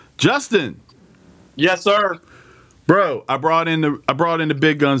Justin, Yes, sir. bro, I brought in the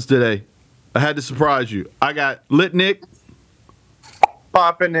big guns today. I had to surprise you. I got Lit Nick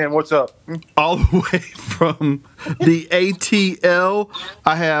Popping in. What's up? all the way from the ATL.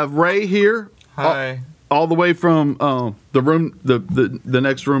 I have Ray here. Hi. All the way from the room, the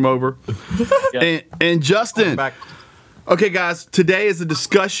next room over. And Justin. Back. Okay, guys, today is a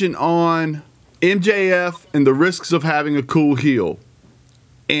discussion on MJF and the risks of having a cool heel.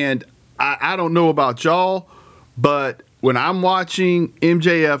 And I don't know about y'all, but when I'm watching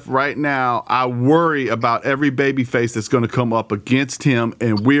MJF right now, I worry about every babyface that's going to come up against him,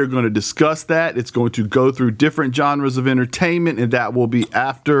 and we are going to discuss that. It's going to go through different genres of entertainment, and that will be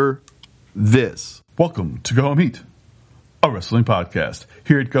after this. Welcome to Go Home Heat, a wrestling podcast.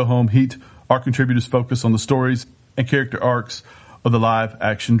 Here at Go Home Heat, our contributors focus on the stories and character arcs of the live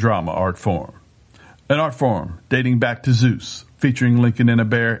action drama art form. An art form dating back to Zeus, featuring Lincoln and a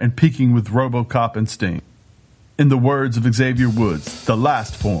bear and peaking with RoboCop and Sting. In the words of Xavier Woods, the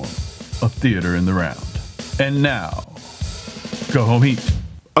last form of theater in the round. And now, Go Home Heat.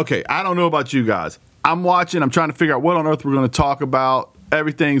 Okay, I don't know about you guys. I'm watching, I'm trying to figure out what on earth we're going to talk about.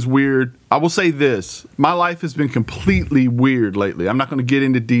 Everything's weird. I will say this. My life has been completely weird lately. I'm not going to get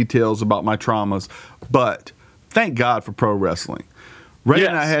into details about my traumas, but thank God for pro wrestling. Ray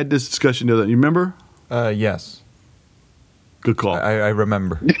and I had this discussion the other day. You remember? Yes. Good call. I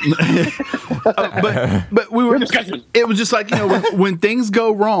remember. But we were. It was just like, you know, when things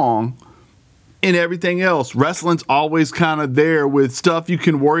go wrong in everything else, wrestling's always kind of there with stuff you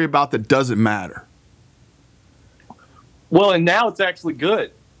can worry about that doesn't matter. Well, and now it's actually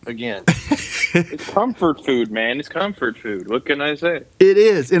good again. It's comfort food, man. It's comfort food. What can I say? It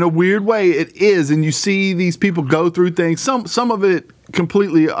is. In a weird way, it is. And you see these people go through things. Some of it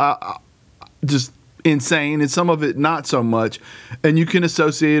completely just insane, and some of it not so much. And you can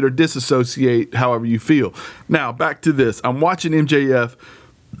associate or disassociate however you feel. Now, back to this. I'm watching MJF.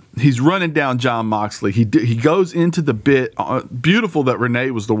 He's running down Jon Moxley. He goes into the bit. Beautiful that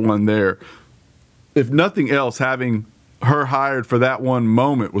Renee was the one there. If nothing else, having her hired for that one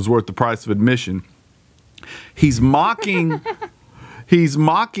moment was worth the price of admission. He's mocking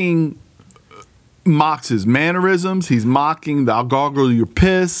Mox's mannerisms. He's mocking the "I'll gargle your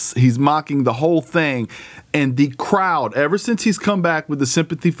piss." He's mocking the whole thing. And the crowd, ever since he's come back with the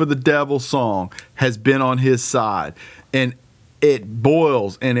 "Sympathy for the Devil" song, has been on his side. And it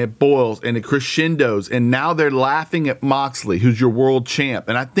boils and it boils and it crescendos. And now they're laughing at Moxley, who's your world champ.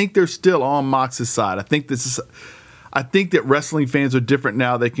 And I think they're still on Mox's side. I think that wrestling fans are different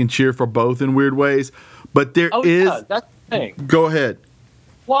now. They can cheer for both in weird ways. But there is. Yeah, that's the thing. Go ahead.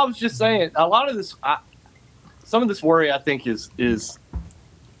 Well, I was just saying, a lot of this, some of this worry, I think, is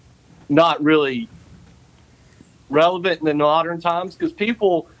not really relevant in the modern times, because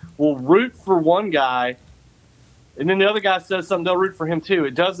people will root for one guy, and then the other guy says something, they'll root for him too.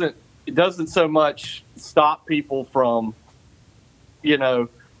 It doesn't so much stop people from,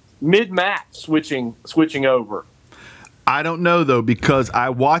 mid-match switching over. I don't know, though, because I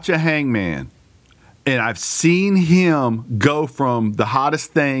watch a Hangman, and I've seen him go from the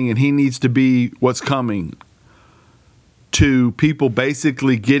hottest thing and he needs to be what's coming to people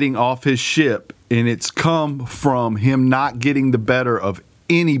basically getting off his ship, and it's come from him not getting the better of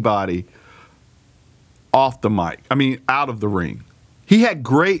anybody off the mic. I mean, out of the ring. He had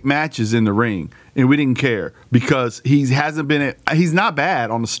great matches in the ring, and we didn't care because he's not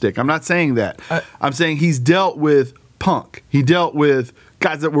bad on the stick. I'm not saying that. I'm saying he's dealt with Punk. He dealt with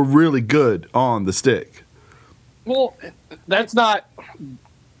guys that were really good on the stick. Well, that's not,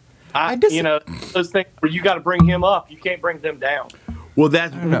 those things where you got to bring him up. You can't bring them down. Well,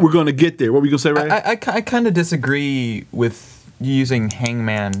 we're going to get there. What were you going to say, Ray? I kind of disagree with using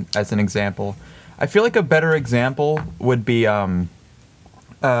Hangman as an example. I feel like a better example would be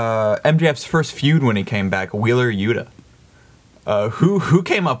MJF's first feud when he came back, Wheeler Yuta. Who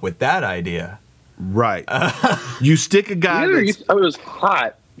came up with that idea? Right. You stick a guy It was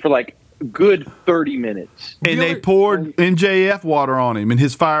hot for like a good 30 minutes. And they poured MJF water on him, and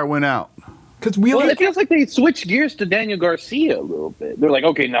his fire went out. Because Wheeler... Well, it feels like they switched gears to Daniel Garcia a little bit. They're like,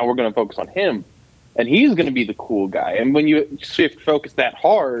 okay, now we're going to focus on him, and he's going to be the cool guy. And when you shift focus that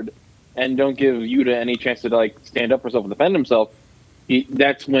hard and don't give Yuta any chance to stand up for himself and defend himself,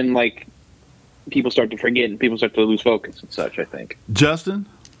 that's when people start to forget and people start to lose focus and such, I think. Justin?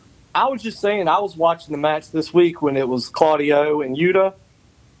 I was just saying, I was watching the match this week when it was Claudio and Yuta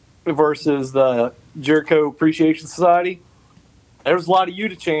versus the Jericho Appreciation Society. There was a lot of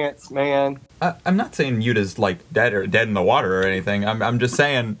Yuta chants, man. I'm not saying Yuta's like dead or dead in the water or anything. I'm just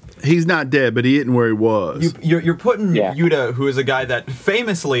saying He's not dead, but he isn't where he was. you're putting Yeah. Yuta, who is a guy that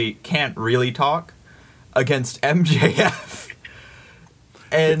famously can't really talk, against MJF,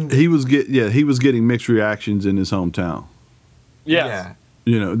 and He was getting mixed reactions in his hometown. Yes. yeah,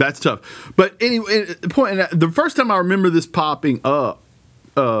 You know, that's tough. But anyway, the first time I remember this popping up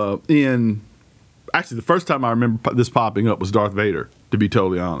the first time I remember this popping up was Darth Vader, to be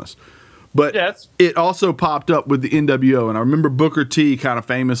totally honest. But Yes. it also popped up with the NWO, and I remember Booker T kind of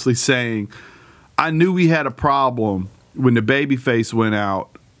famously saying, I knew we had a problem when the babyface went out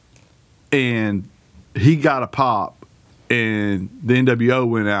and he got a pop, and the NWO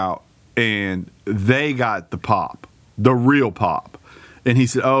went out and they got the pop, the real pop. And he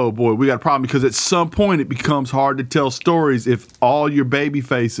said, oh boy, we got a problem, because at some point it becomes hard to tell stories if all your baby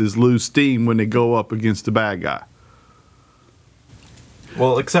faces lose steam when they go up against the bad guy.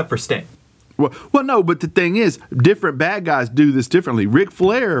 well, except for Sting. Well, no, but the thing is, different bad guys do this differently. Ric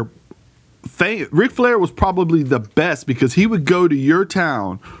Flair was probably the best, because he would go to your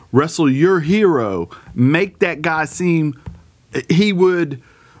town, wrestle your hero, make that guy seem, he would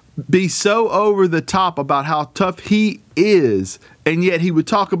be so over the top about how tough he is, and yet he would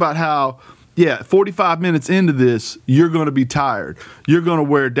talk about how, 45 minutes into this, you're going to be tired. You're going to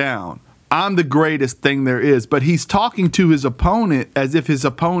wear down. I'm the greatest thing there is. But he's talking to his opponent as if his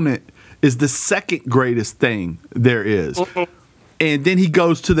opponent is the second greatest thing there is. And then he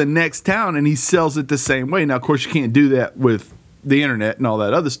goes to the next town and he sells it the same way. Now, of course, you can't do that with the internet and all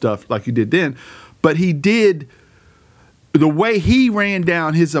that other stuff like you did then. But he did, the way he ran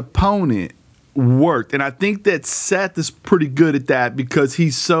down his opponent worked. And I think that Seth is pretty good at that, because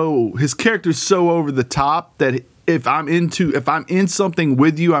his character's so over the top that if I'm in something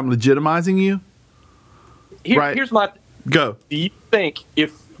with you, I'm legitimizing you. Right. Here's my. Go. Do you think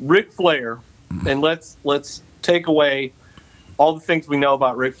if Ric Flair, and let's take away all the things we know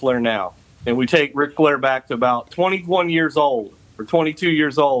about Ric Flair now, and we take Ric Flair back to about 21 years old or 22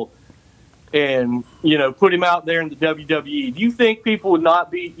 years old, and put him out there in the WWE, do you think people would not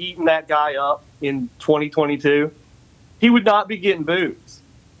be eating that guy up in 2022? He would not be getting boos.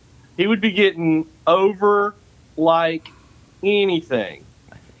 He would be getting over like anything.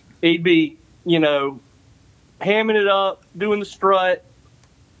 He'd be, hamming it up, doing the strut,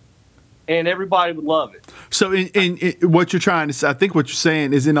 and everybody would love it. So in what you're trying to say, I think what you're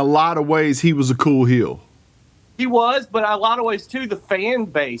saying is, in a lot of ways, he was a cool heel. He was, but in a lot of ways too, the fan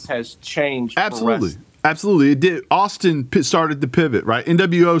base has changed. Absolutely. It did. Austin started the pivot, right?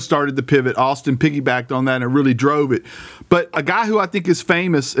 NWO started the pivot. Austin piggybacked on that and really drove it. But a guy who I think is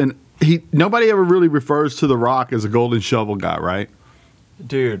famous, and nobody ever really refers to The Rock as a golden shovel guy, right?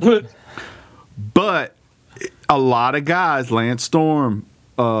 Dude. But a lot of guys, Lance Storm.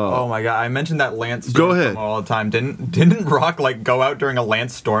 Oh my god, I mentioned that Lance Storm Go ahead. promo all the time. Didn't Rock go out during a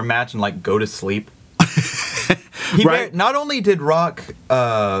Lance Storm match and go to sleep? Right. Not only did Rock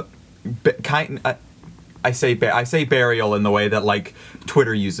I say burial in the way that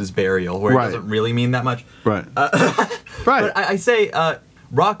Twitter uses burial, where Right. it doesn't really mean that much. Right. Right. But I say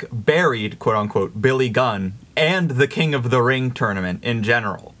Rock buried, quote unquote, Billy Gunn and the King of the Ring tournament in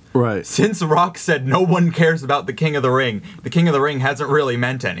general. Right. Since Rock said no one cares about the King of the Ring hasn't really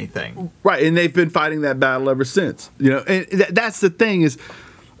meant anything. Right, and they've been fighting that battle ever since. And that's the thing is,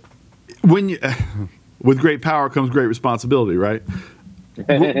 when you, with great power comes great responsibility, right?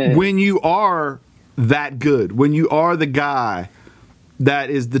 When you are that good, when you are the guy that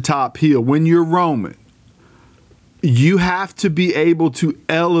is the top heel, when you're Roman, you have to be able to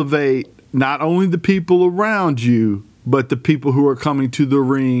elevate not only the people around you, but the people who are coming to the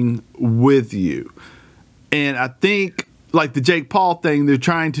ring with you. And I think, like the Jake Paul thing, they're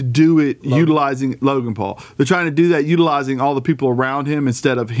trying to do it utilizing Logan Paul. They're trying to do that utilizing all the people around him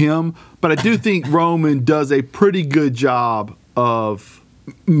instead of him. But I do think Roman does a pretty good job of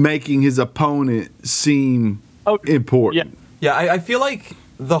making his opponent seem important. Yeah, I feel like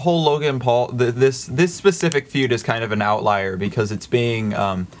the whole Logan Paul, this specific feud is kind of an outlier, because it's being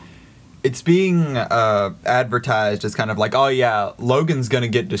advertised as kind of oh yeah, Logan's gonna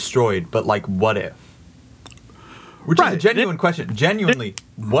get destroyed, but what if? Which is a genuine question. Genuinely,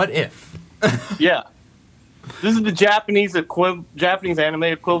 what if? Yeah. This is the Japanese anime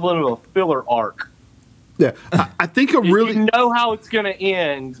equivalent of a filler arc. Yeah, I think You know how it's going to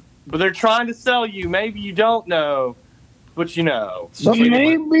end, but they're trying to sell you. Maybe you don't know, but you know. So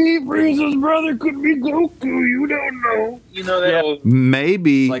maybe Frieza's brother could be Goku. You don't know.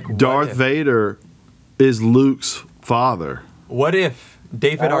 maybe what Darth if? Vader is Luke's father. What if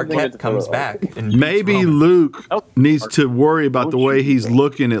David I don't think Arquette it's comes a- back. And Maybe beats Roman. Luke Oh, needs to worry about the way shoot. he's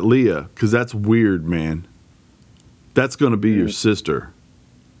looking at Leah, because that's weird, man. That's going to be your Mm. sister.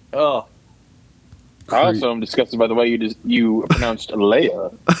 Oh, I also am disgusted by the way you pronounced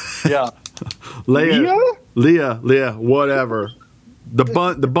Leia. yeah. Leah, whatever. The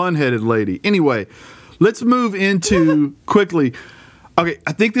bun-headed lady. Anyway, let's move into quickly. Okay,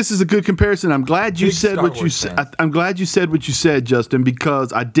 I think this is a good comparison. I'm glad you Big said Star what you Wars said. fans. I'm glad you said what you said, Justin,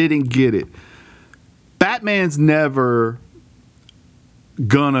 because I didn't get it. Batman's never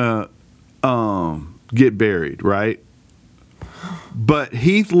gonna get buried, right? But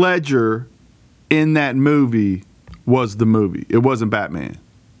Heath Ledger in that movie was the movie. It wasn't Batman.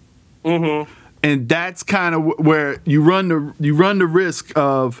 Mm-hmm. And that's kind of where you run the risk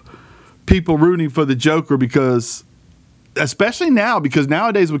of people rooting for the Joker, because especially now, because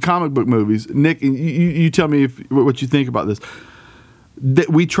nowadays with comic book movies, Nick, you tell me what you think about this. That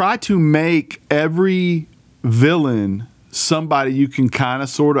we try to make every villain somebody you can kind of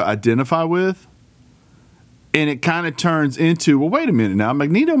sort of identify with, and it kind of turns into, well, wait a minute now,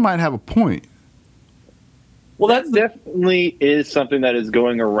 Magneto might have a point. Well, that's That definitely is something that is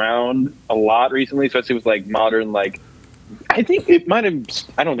going around a lot recently, especially with like modern, like I think it might have.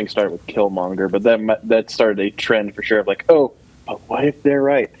 I don't think it started with Killmonger, but that started a trend for sure of like, oh, but what if they're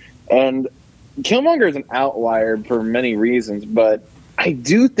right? And Killmonger is an outlier for many reasons, but I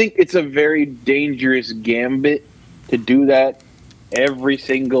do think it's a very dangerous gambit to do that every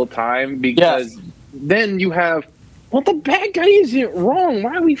single time, because then you have, well, the bad guy isn't wrong.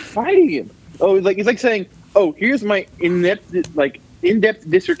 Why are we fighting him? Oh, it's like saying, oh, here's my in-depth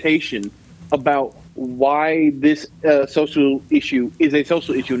dissertation about why this social issue is a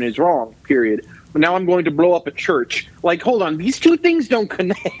social issue and is wrong, period. But now I'm going to blow up a church. Like, hold on, these two things don't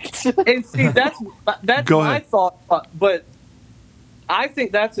connect. and see that's Go my ahead. thought, but I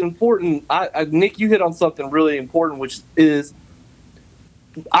think that's important. Nick, you hit on something really important, which is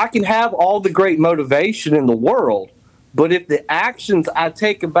I can have all the great motivation in the world, but if the actions I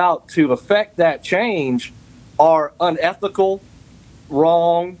take about to affect that change are unethical,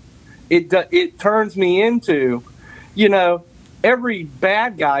 wrong, it turns me into, every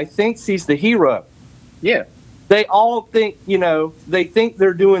bad guy thinks he's the hero. Yeah. They all think, they think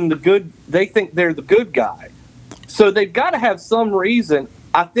they're doing the good. They think they're the good guy. So they've got to have some reason.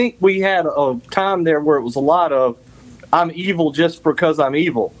 I think we had a time there where it was a lot of, I'm evil just because I'm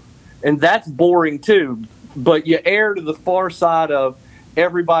evil. And that's boring too. But you err to the far side of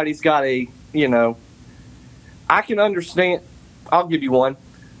everybody's got a, I can understand. I'll give you one.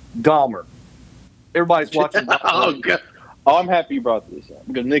 Dahmer. Everybody's watching Dahmer. Oh, God. Oh, I'm happy you brought this up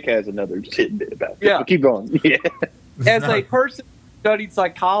because Nick has another tidbit about this. Yeah. But keep going. Yeah. As a person who studied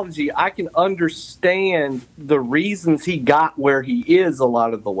psychology, I can understand the reasons he got where he is a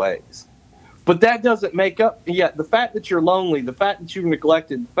lot of the ways. But that doesn't make up, the fact that you're lonely, the fact that you're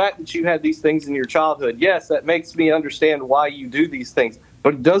neglected, the fact that you had these things in your childhood, yes, that makes me understand why you do these things.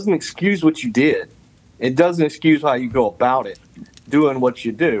 But it doesn't excuse what you did. It doesn't excuse how you go about it, doing what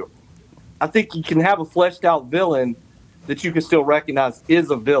you do. I think you can have a fleshed out villain that you can still recognize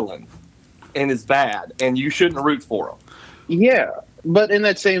is a villain and is bad, and you shouldn't root for him. Yeah. But in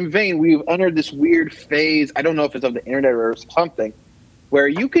that same vein, we've entered this weird phase. I don't know if it's of the internet or something, where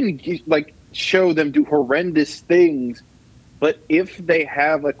you can show them do horrendous things, but if they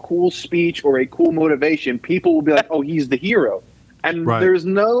have a cool speech or a cool motivation, people will be like, oh, he's the hero. And Right. there's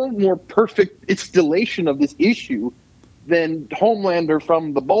no more perfect installation of this issue than Homelander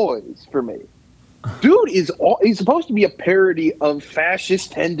from The Boys for me. Dude he's supposed to be a parody of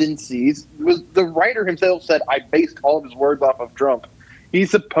fascist tendencies. The writer himself said, I based all of his words off of Trump.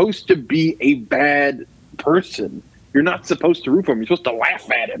 He's supposed to be a bad person. You're not supposed to root for him. You're supposed to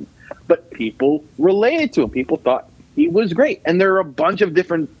laugh at him. But people related to him. People thought he was great. And there are a bunch of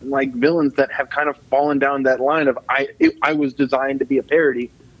different villains that have kind of fallen down that line of I was designed to be a parody.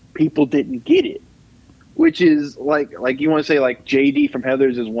 People didn't get it. Which is like you want to say JD from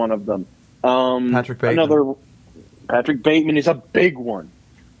Heathers is one of them. Patrick Bateman. Patrick Bateman is a big one.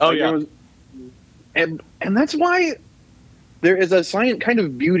 Oh, yeah. And that's why there is a silent kind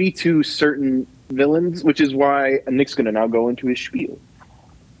of beauty to certain villains, which is why Nick's going to now go into his spiel.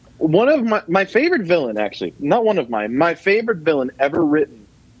 One of my favorite villain, actually, not one of mine, my favorite villain ever written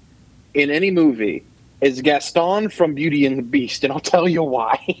in any movie is Gaston from Beauty and the Beast, and I'll tell you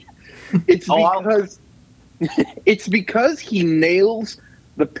why. It's because he nails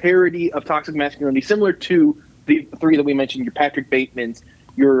the parody of toxic masculinity, similar to the three that we mentioned, your Patrick Batemans,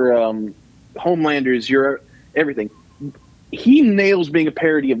 your Homelanders, your everything. he nails being a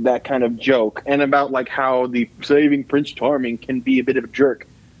parody of that kind of joke and about like how the saving Prince Charming can be a bit of a jerk.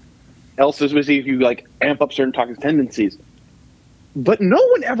 Else, especially if you like amp up certain talking tendencies. But no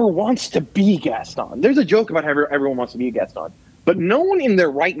one ever wants to be Gaston. There's a joke about how everyone wants to be Gaston, but no one in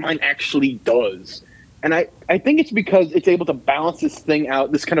their right mind actually does. And I think it's because it's able to balance this thing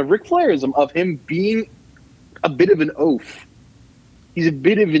out, this kind of Ric Flairism of him being a bit of an oaf. He's a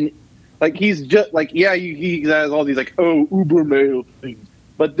bit of an, like, he's just like, yeah, he has all these like, oh, uber male things.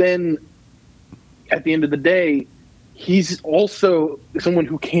 But then at the end of the day, he's also someone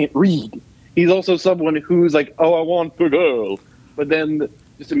who can't read. He's also someone who's like, oh, I want the girl. But then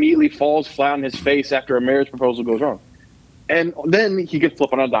just immediately falls flat on his face after a marriage proposal goes wrong. And then he could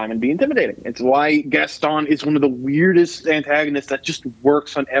flip on a dime and be intimidating. It's why Gaston is one of the weirdest antagonists that just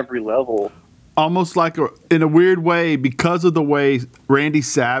works on every level. Almost like, in a weird way, because of the way Randy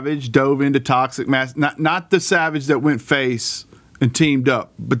Savage dove into toxic not the Savage that went face and teamed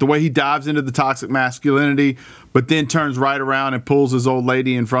up, but the way he dives into the toxic masculinity, but then turns right around and pulls his old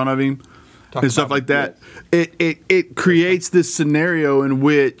lady in front of him and stuff like that. Yes. It creates this scenario in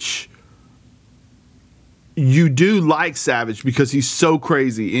which you do like Savage because he's so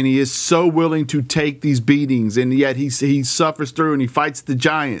crazy and he is so willing to take these beatings, and yet he suffers through and he fights the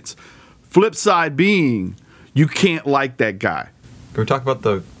giants. Flip side being, you can't like that guy. Can we talk about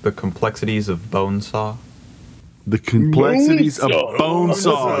the complexities of Bonesaw? The complexities of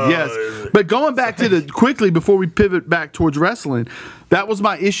Bonesaw, yes. But going back to quickly before we pivot back towards wrestling, that was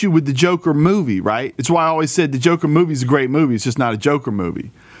my issue with the Joker movie, right? It's why I always said the Joker movie is a great movie. It's just not a Joker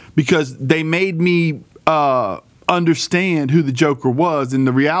movie. Because they made me understand who the Joker was, and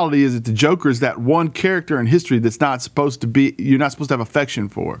the reality is that the Joker is that one character in history that's not supposed to be, you're not supposed to have affection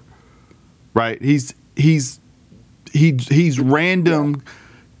for. Right? He's random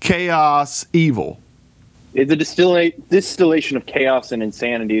chaos evil. It's a distillation of chaos and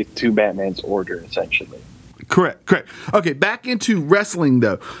insanity to Batman's order, essentially. Correct. Okay, back into wrestling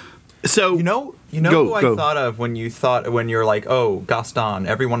though. So you know who I thought of when you're like, oh, Gaston.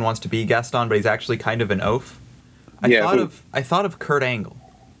 Everyone wants to be Gaston, but he's actually kind of an oaf. I thought of Kurt Angle.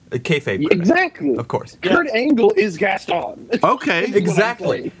 Kayfabe. Exactly. Of course. Kurt Angle is Gaston. Okay.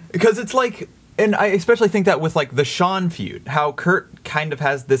 Exactly. Because it's like, and I especially think that with like the Shawn feud, how Kurt kind of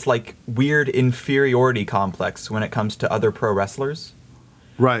has this like weird inferiority complex when it comes to other pro wrestlers.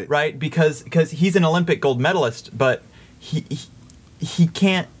 Right. Right? Because he's an Olympic gold medalist, but he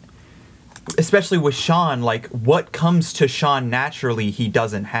can't, especially with Shawn, like what comes to Shawn naturally he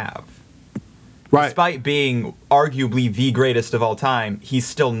doesn't have. Right. Despite being arguably the greatest of all time, he's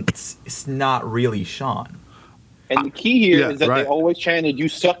still not really Shawn. And the key here is that they always chanted, "You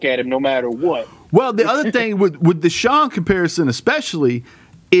suck at him no matter what." Well, the other thing with the Shawn comparison especially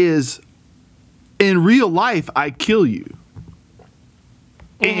is in real life, I kill you.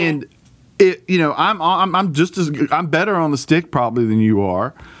 Mm-hmm. And I'm better on the stick probably than you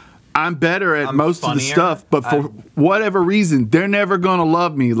are. I'm better at most of the stuff, but for whatever reason, they're never going to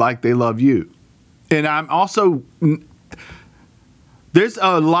love me like they love you. And I'm also, there's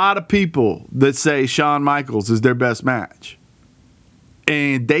a lot of people that say Shawn Michaels is their best match.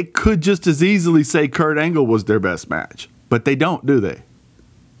 And they could just as easily say Kurt Angle was their best match. But they don't, do they?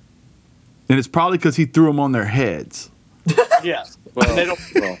 And it's probably because he threw them on their heads. Yes. Well, they don't.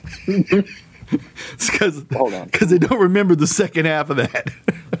 Well. It's because they don't remember the second half of that.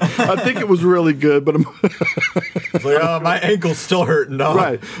 I think it was really good, but my ankle's still hurting, dog.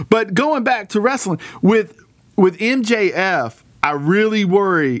 Right. But going back to wrestling with MJF, I really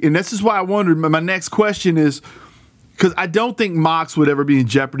worry, and this is why I wondered. My next question is because I don't think Mox would ever be in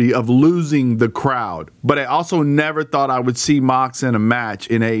jeopardy of losing the crowd, but I also never thought I would see Mox in a match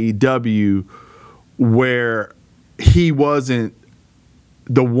in AEW where he wasn't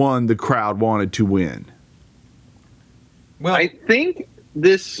the one the crowd wanted to win. Well, I think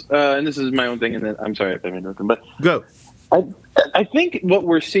this, and this is my own thing, and then I'm sorry if I'm interrupting, but go. I think what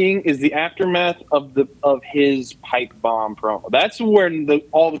we're seeing is the aftermath of his pipe bomb promo. That's when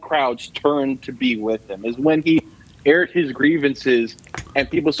all the crowds turned to be with him. Is when he aired his grievances and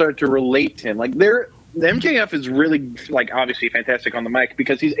people started to relate to him. Like the MJF is really like obviously fantastic on the mic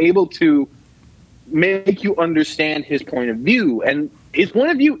because he's able to make you understand his point of view, and his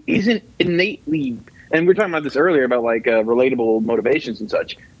point of view isn't innately. And we were talking about this earlier about like relatable motivations and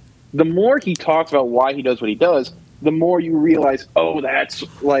such. The more he talks about why he does what he does, the more you realize, oh, that's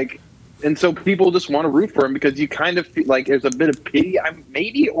like, and so people just want to root for him because you kind of feel like there's a bit of pity,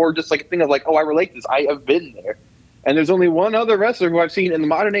 maybe, or just like a thing of like, oh, I relate to this. I have been there. And there's only one other wrestler who I've seen in the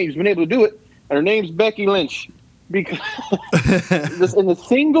modern age who's been able to do it, and her name's Becky Lynch. Because in the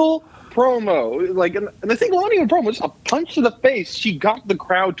single promo. Like, and the thing wasn't even a promo, just a punch to the face. She got the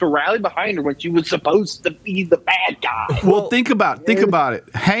crowd to rally behind her when she was supposed to be the bad guy. Well, think about it.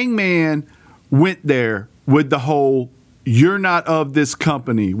 Hangman went there with the whole "you're not of this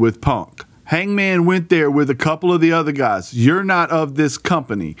company" with Punk. Hangman went there with a couple of the other guys. You're not of this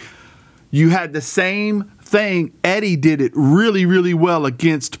company. You had the same thing. Eddie did it really, really well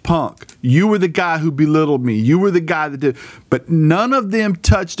against Punk. You were the guy who belittled me. You were the guy that did. But none of them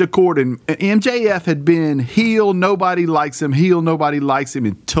touched a chord. And MJF had been heel, nobody likes him, heel, nobody likes him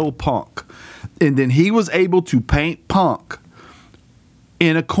until Punk. And then he was able to paint Punk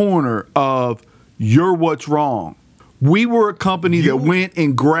in a corner of "you're what's wrong." We were a company that went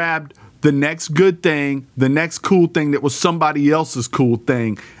and grabbed the next good thing, the next cool thing that was somebody else's cool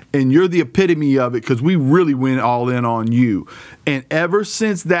thing, and you're the epitome of it because we really went all in on you. And ever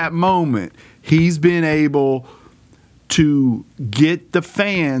since that moment, he's been able to get the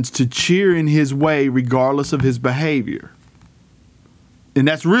fans to cheer in his way regardless of his behavior. And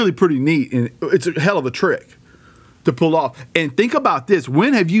that's really pretty neat, and it's a hell of a trick to pull off. And think about this.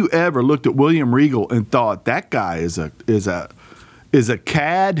 When have you ever looked at William Regal and thought that guy is a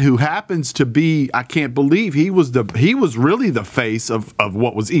cad who happens to be, I can't believe he was really the face of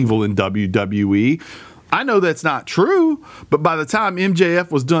what was evil in WWE. I know that's not true, but by the time MJF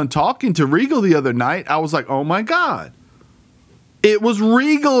was done talking to Regal the other night, I was like, oh my God. It was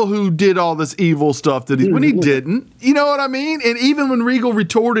Regal who did all this evil stuff when he didn't. You know what I mean? And even when Regal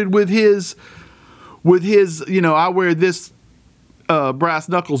retorted with his, I wear this brass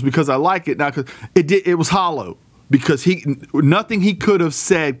knuckles because I like it. Now, it was hollow. Because nothing he could have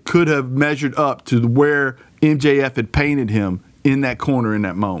said could have measured up to where MJF had painted him in that corner in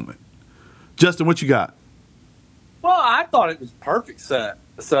that moment. Justin, what you got? Well, I thought it was perfect set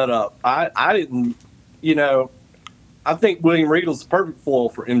up. I didn't, I think William Regal's the perfect foil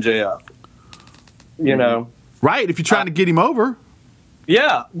for MJF. Right, if you're trying to get him over.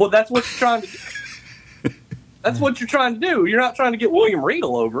 Yeah, well, that's what you're trying to do. That's what you're trying to do. You're not trying to get William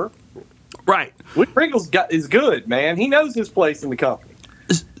Regal over. Right. William Regal is good, man. He knows his place in the company.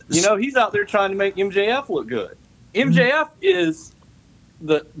 He's out there trying to make MJF look good. MJF is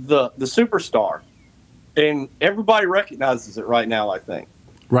the superstar, and everybody recognizes it right now, I think.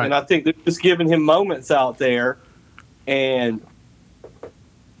 Right. And I think they're just giving him moments out there, and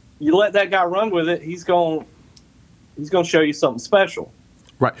you let that guy run with it, he's going to show you something special.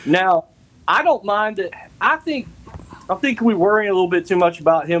 Right. Now, I don't mind it. I think we worry a little bit too much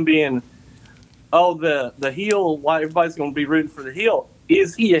about him being the heel. Why everybody's going to be rooting for the heel?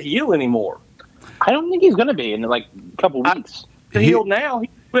 Is he a heel anymore? I don't think he's going to be in like a couple weeks. The heel now.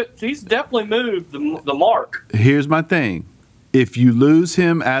 He's definitely moved the mark. Here's my thing: if you lose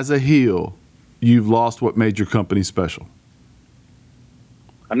him as a heel, you've lost what made your company special.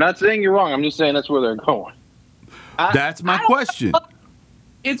 I'm not saying you're wrong. I'm just saying that's where they're going. That's my question.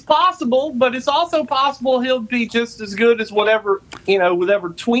 It's possible, but it's also possible he'll be just as good as whatever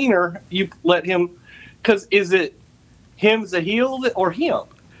tweener you let him. Because is it him as a heel or him?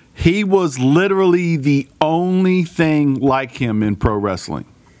 He was literally the only thing like him in pro wrestling.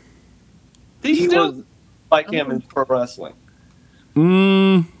 He still like him in pro wrestling.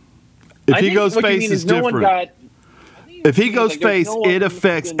 If he goes face, it's different. If he goes face, it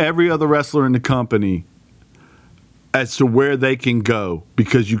affects every other wrestler in the company as to where they can go,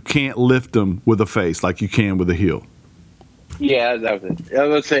 because you can't lift them with a face like you can with a heel. Yeah, that was it.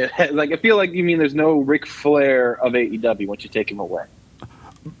 Let's say, I feel like you mean there's no Ric Flair of AEW once you take him away.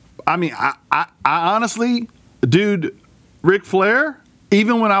 I mean, I honestly, dude, Ric Flair,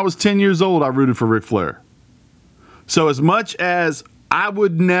 even when I was 10 years old, I rooted for Ric Flair. So as much as I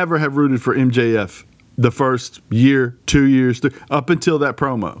would never have rooted for MJF the first year, 2 years, up until that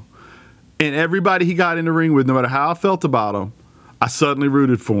promo. And everybody he got in the ring with, no matter how I felt about him, I suddenly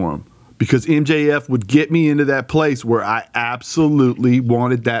rooted for him. Because MJF would get me into that place where I absolutely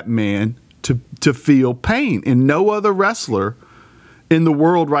wanted that man to feel pain. And no other wrestler in the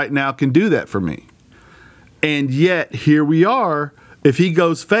world right now can do that for me. And yet, here we are. If he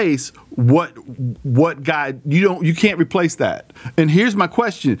goes face, what guy, you can't replace that. And here's my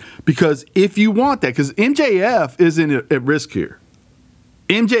question, because if you want that, because MJF isn't at risk here.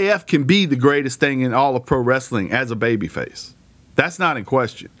 MJF can be the greatest thing in all of pro wrestling as a babyface. That's not in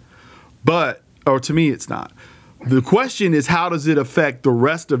question. Or to me, it's not. The question is, how does it affect the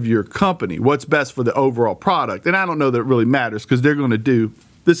rest of your company? What's best for the overall product? And I don't know that it really matters, because they're going to do,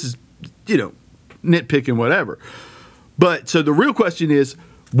 this is, nitpicking, whatever. But so the real question is,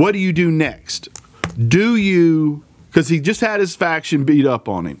 what do you do next? Because he just had his faction beat up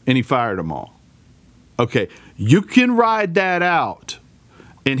on him and he fired them all. Okay, you can ride that out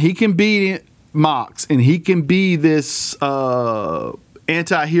and he can beat Mox, and he can be this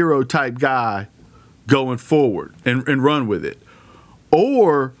anti-hero type guy going forward and run with it.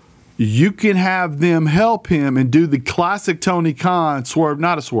 Or you can have them help him and do the classic Tony Khan swerve,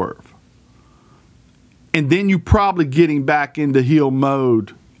 not a swerve. And then you probably getting back into heel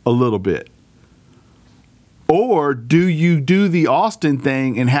mode a little bit. Or do you do the Austin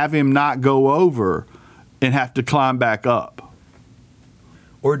thing and have him not go over and have to climb back up?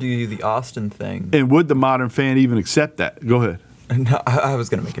 Or do you do the Austin thing? And would the modern fan even accept that? Go ahead. No, I was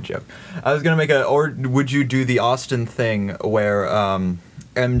gonna make a joke. I was gonna make or would you do the Austin thing where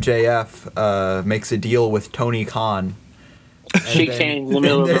MJF makes a deal with Tony Khan? Shakes hands in the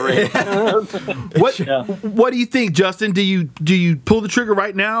middle of the ring. What do you think, Justin? Do you pull the trigger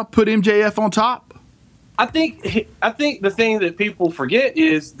right now? Put MJF on top? I think the thing that people forget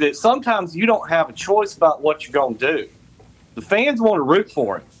is that sometimes you don't have a choice about what you're going to do. The fans want to root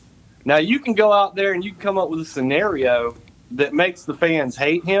for him. Now, you can go out there and you can come up with a scenario that makes the fans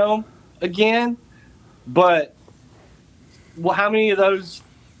hate him again, but how many of those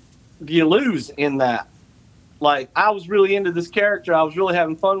do you lose in that? Like, I was really into this character. I was really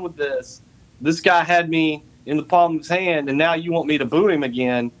having fun with this. This guy had me in the palm of his hand, and now you want me to boo him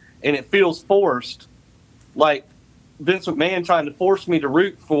again, and it feels forced. Like Vince McMahon trying to force me to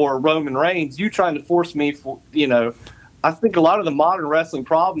root for Roman Reigns, you trying to force me for, I think a lot of the modern wrestling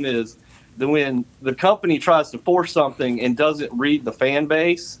problem is that when the company tries to force something and doesn't read the fan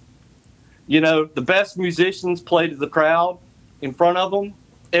base, the best musicians play to the crowd in front of them.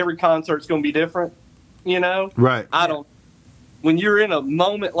 Every concert's going to be different, Right. When you're in a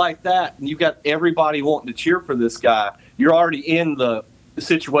moment like that and you've got everybody wanting to cheer for this guy, you're already in the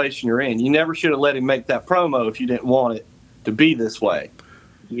situation you're in. You never should have let him make that promo if you didn't want it to be this way.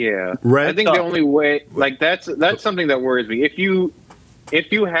 Yeah, Right. I think the only way, that's something that worries me. If you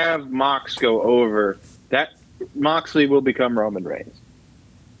have Mox go over, that Moxley will become Roman Reigns.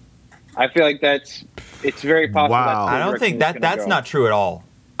 I feel like it's very possible. Wow. I don't think that's not true at all.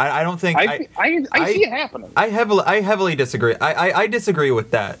 I don't think I see it happening. I heavily disagree. I disagree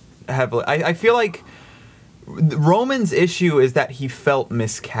with that heavily. I feel like Roman's issue is that he felt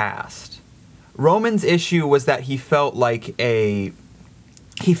miscast. Roman's issue was that he felt like he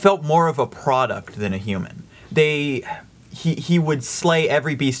felt more of a product than a human. He would slay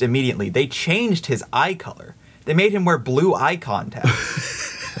every beast immediately. They changed his eye color. They made him wear blue eye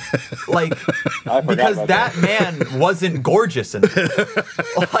contacts. Because that man wasn't gorgeous enough.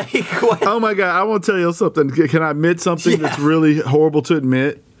 What? Oh my God! I want to tell you something. Can I admit something that's really horrible to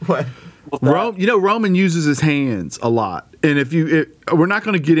admit? What? Roman uses his hands a lot, and we're not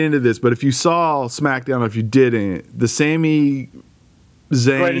going to get into this, but if you saw SmackDown, if you didn't, the Sami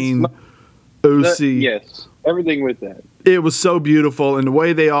Zayn, OC, yes, everything with that. It was so beautiful, and the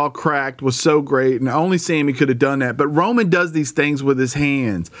way they all cracked was so great, and only Sami could have done that. But Roman does these things with his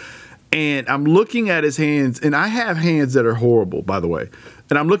hands, and I'm looking at his hands, and I have hands that are horrible, by the way.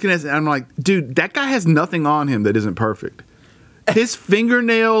 And I'm looking at it, and I'm like, dude, that guy has nothing on him that isn't perfect. His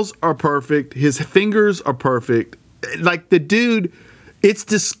fingernails are perfect. His fingers are perfect. Like, the dude, it's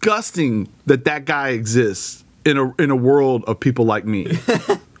disgusting that guy exists in a world of people like me.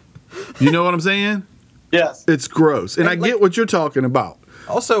 You know what I'm saying? Yes. It's gross. And I get what you're talking about.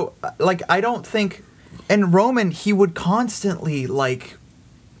 Also, I don't think... And Roman, he would constantly, the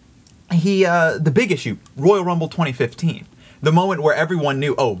big issue, Royal Rumble 2015. The moment where everyone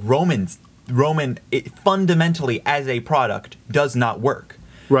knew, Roman fundamentally as a product does not work.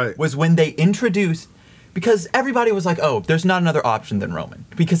 Right. Was when they introduced... Because everybody was like, there's not another option than Roman.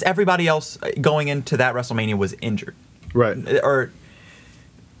 Because everybody else going into that WrestleMania was injured. Right. Or...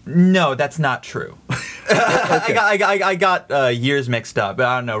 No, that's not true. Okay. I got years mixed up.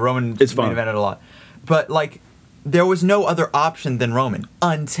 I don't know. Roman main evented a lot. But, there was no other option than Roman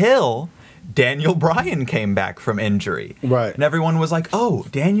until Daniel Bryan came back from injury. Right. And everyone was like,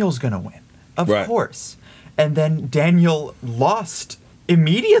 Daniel's going to win. Of course. And then Daniel lost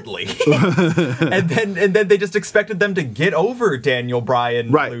immediately. and then they just expected them to get over Daniel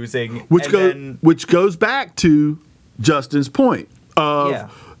Bryan losing. Which goes back to Justin's point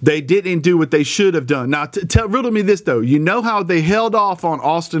of they didn't do what they should have done. Now, riddle me this, though. You know how they held off on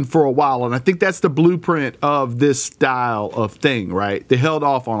Austin for a while, and I think that's the blueprint of this style of thing, right? They held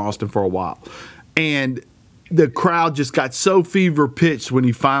off on Austin for a while. And the crowd just got so fever-pitched when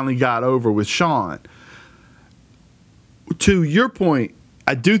he finally got over with Shawn. To your point,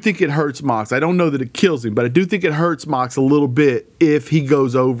 I do think it hurts Mox. I don't know that it kills him, but I do think it hurts Mox a little bit if he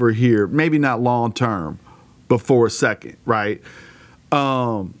goes over here. Maybe not long-term, but for a second, right?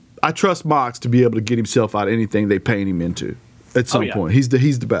 I trust Mox to be able to get himself out of anything they paint him into. at some yeah. point. He's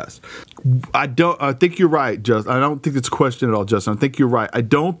the best. I think you're right, Justin. I don't think it's a question at all, Justin. I think you're right. I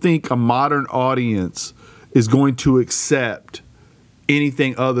don't think a modern audience is going to accept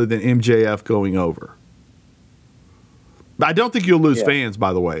anything other than MJF going over. I don't think you'll lose fans,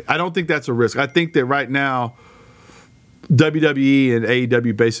 by the way. I don't think that's a risk. I think that right now, WWE and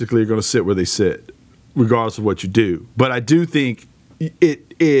AEW basically are going to sit where they sit, regardless of what you do. But I do think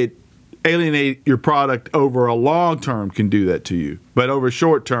it alienate your product over a long term can do that to you. But over a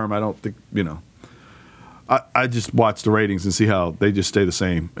short term, I don't think, I just watch the ratings and see how they just stay the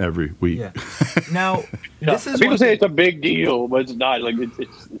same every week. Yeah. Now, this is People one say thing- it's a big deal, but it's not. Like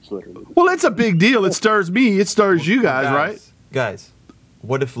it's literally. Well, it's a big deal. It stirs me. It stirs you guys, right? Guys,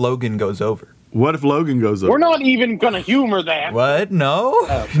 what if Logan goes over? What if Logan goes over? We're not even gonna humor that. What? No,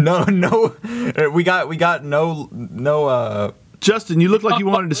 no. We got no. Justin, you look like you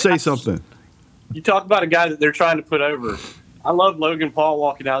wanted to say something. You talk about a guy that they're trying to put over. I love Logan Paul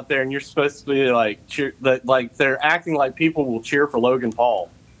walking out there, and you're supposed to be like cheer, like they're acting like people will cheer for Logan Paul.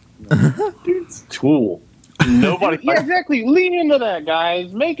 Dude's a tool. Nobody. Yeah, exactly. Lean into that,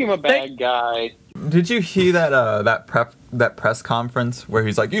 guys. Make him a bad guy. Did you hear that press conference where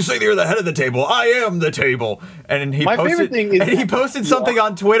he's like, "You say you're the head of the table. I am the table." And he My favorite thing is he posted something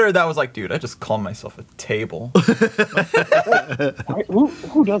on Twitter that was like, "Dude, I just call myself a table." Who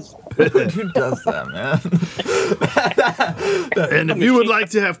does that? Who does that, man? And if you would like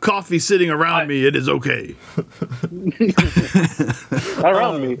to have coffee sitting around me, it is okay.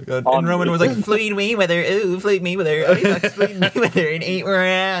 Around me. God. On And Roman me. was like, "Floyd Mayweather, ooh, Floyd Mayweather, oh, he fucks Floyd Mayweather in 8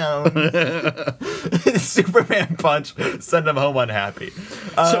 rounds." Superman punch, send him home unhappy.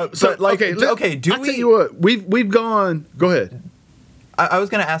 But like, okay, do I we? tell you what, we've gone. Go ahead. I was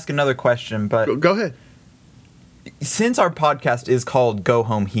going to ask another question, but Go ahead. since our podcast is called Go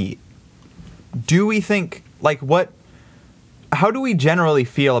Home Heat, do we think how do we generally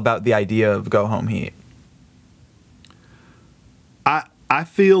feel about the idea of Go Home Heat? I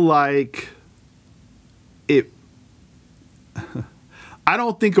feel like it. I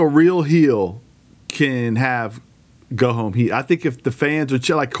don't think a real heel can have go home heat. I think if the fans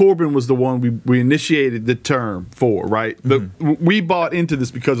are like Corbin was the one we initiated the term for, right? We bought into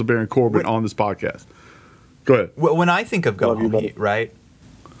this because of Baron Corbin on this podcast. Go ahead. When I think of Go Love you, Home buddy. Heat, right?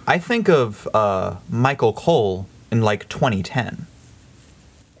 I think of Michael Cole in like 2010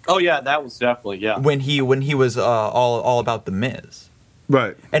 Oh yeah, that was definitely when he was all about the Miz,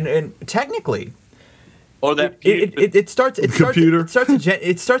 Right. and technically. Or that It starts computer.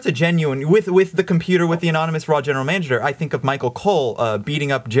 it starts a genuine with the computer, with the anonymous Raw general manager. I think of Michael Cole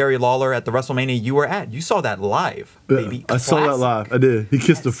beating up Jerry Lawler at the WrestleMania you were at. You saw that live, baby. I saw that Classic. live. I did. He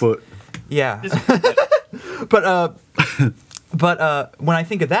kissed a foot. Yeah. but when I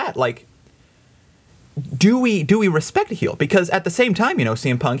think of that, like, do we respect a heel? Because at the same time,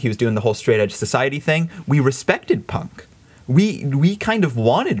 CM Punk, he was doing the whole straight edge society thing. We respected Punk. We kind of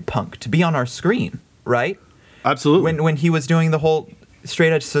wanted Punk to be on our screen, right? Absolutely. When he was doing the whole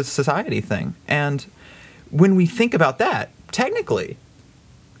straight edge society thing. And when we think about that, technically,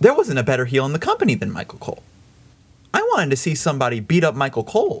 there wasn't a better heel in the company than Michael Cole. I wanted to see somebody beat up Michael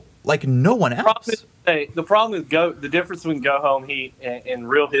Cole like no one else. the problem is the difference between Go Home Heat and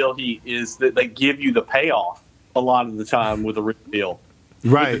Real Heel Heat is that they give you the payoff a lot of the time with a Real Heel.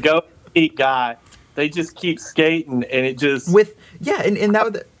 Right. With the Go Home Heat guy, they just keep skating and it just And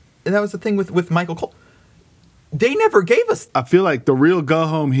that was the thing with Michael Cole. They never gave us. I feel like the real go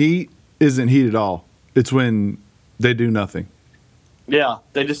home heat isn't heat at all. It's when they do nothing.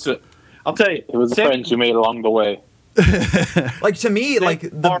 they just. I'll tell you, It was the friends you made along the way. Like, to me, like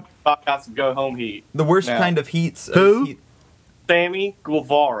the got some Go Home Heat. worst Now, kind of heats. Who? Sammy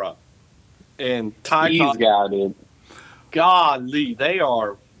Guevara and Ty He's Conti. got it. Golly, they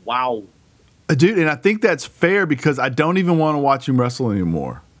are wow. Dude, and I think that's fair because I don't even want to watch him wrestle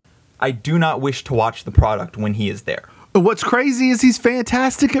anymore. I do not wish to watch the product when he is there. What's crazy is he's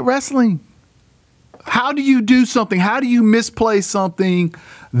fantastic at wrestling. How do you do something? How do you misplay something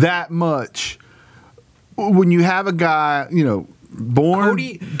that much when you have a guy, born,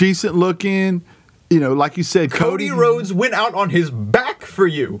 Cody- decent looking, like you said, Cody Rhodes went out on his back for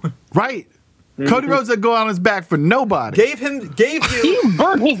you. Right. Cody Rhodes that go on his back for nobody. Gave you He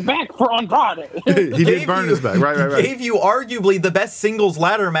burned his back for Andrade. He did burn his back. Right. Gave you arguably the best singles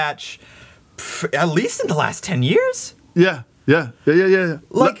ladder match, at least in the last 10 years. Yeah.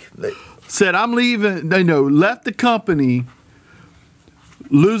 Like, Said, I'm leaving, left the company,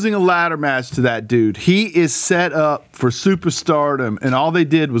 losing a ladder match to that dude. He is set up for superstardom, and all they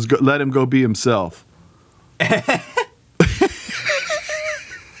did was let him go be himself.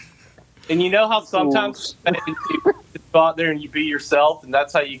 And you know how sometimes go out there and you be yourself, and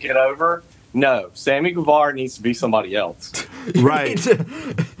that's how you get over. No, Sammy Guevara needs to be somebody else. Right.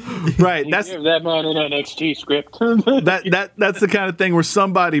 Right. You That's give that man an NXT script. that's the kind of thing where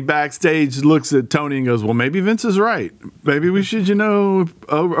somebody backstage looks at Tony and goes, "Well, maybe Vince is right. Maybe we should,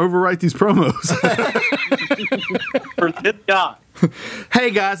 overwrite these promos." For this guy.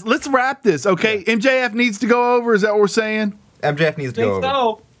 Hey guys, let's wrap this. Okay, MJF needs to go over. Is that what we're saying? MJF needs to go Think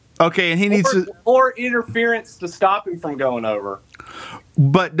over. so. Okay, and he needs to. Or interference to stop him from going over.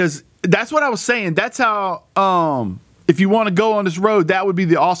 But that's what I was saying. That's how. If you want to go on this road, that would be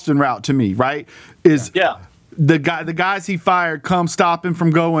the Austin route to me, right? Yeah. The guys he fired come stop him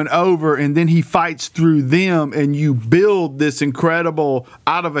from going over, and then he fights through them, and you build this incredible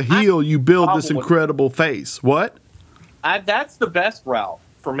out of a heel. You build this incredible face. What? That's the best route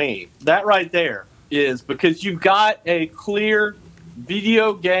for me. That right there is because you've got a clear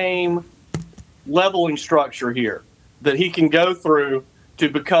video game leveling structure here that he can go through to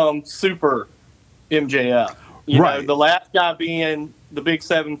become super MJF. You know, the last guy being the big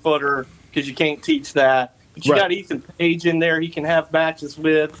 7-footer because you can't teach that. But you got Ethan Page in there he can have matches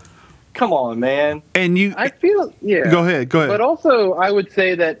with. Come on, man. And I feel, yeah. Go ahead. But also, I would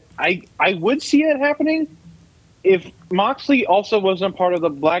say that I would see it happening if Moxley also wasn't part of the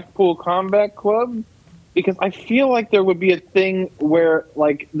Blackpool Combat Club, because I feel like there would be a thing where,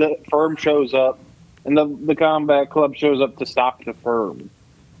 like, the firm shows up and the Combat Club shows up to stop the firm.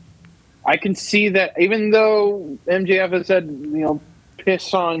 I can see that, even though MJF has said,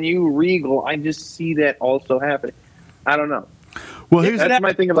 piss on you, Regal, I just see that also happening. I don't know. Well, that's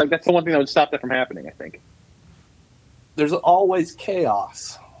my thing of, like, that's the one thing that would stop that from happening, I think. There's always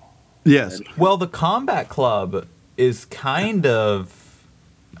chaos. Yes. Well, the Combat Club is kind of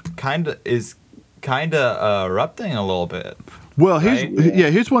erupting a little bit. Well,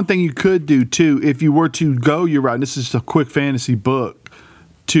 here's one thing you could do too if you were to go your route. And this is just a quick fantasy book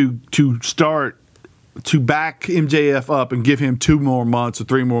to start to back MJF up and give him 2 more months or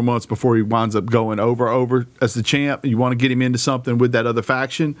 3 more months before he winds up going over as the champ. You want to get him into something with that other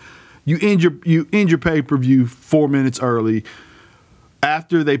faction. You end your pay-per-view 4 minutes early.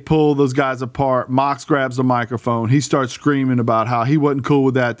 After they pull those guys apart, Mox grabs the microphone. He starts screaming about how he wasn't cool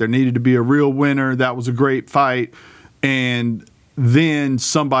with that. There needed to be a real winner. That was a great fight. And then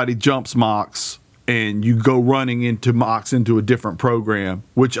somebody jumps Mox, and you go running into Mox into a different program,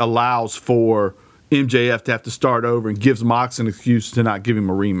 which allows for MJF to have to start over and gives Mox an excuse to not give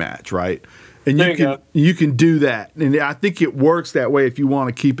him a rematch, right? And you can do that. And I think it works that way if you want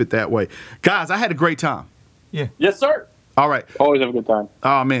to keep it that way. Guys, I had a great time. Yeah. Yes, sir. All right. Always have a good time.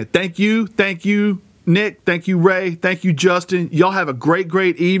 Oh, man. Thank you, Nick. Thank you, Ray. Thank you, Justin. Y'all have a great,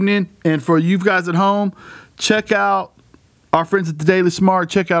 great evening. And for you guys at home, check out our friends at the Daily Smart.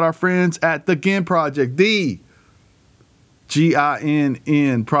 Check out our friends at The Ginn Project, the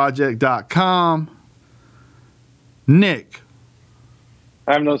GINN project.com. Nick.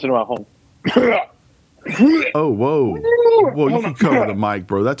 I have nothing about home. Oh, whoa. Whoa, you can cover the mic,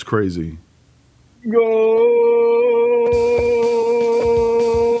 bro. That's crazy. Go.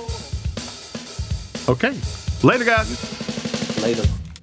 Okay. Later, guys. Later.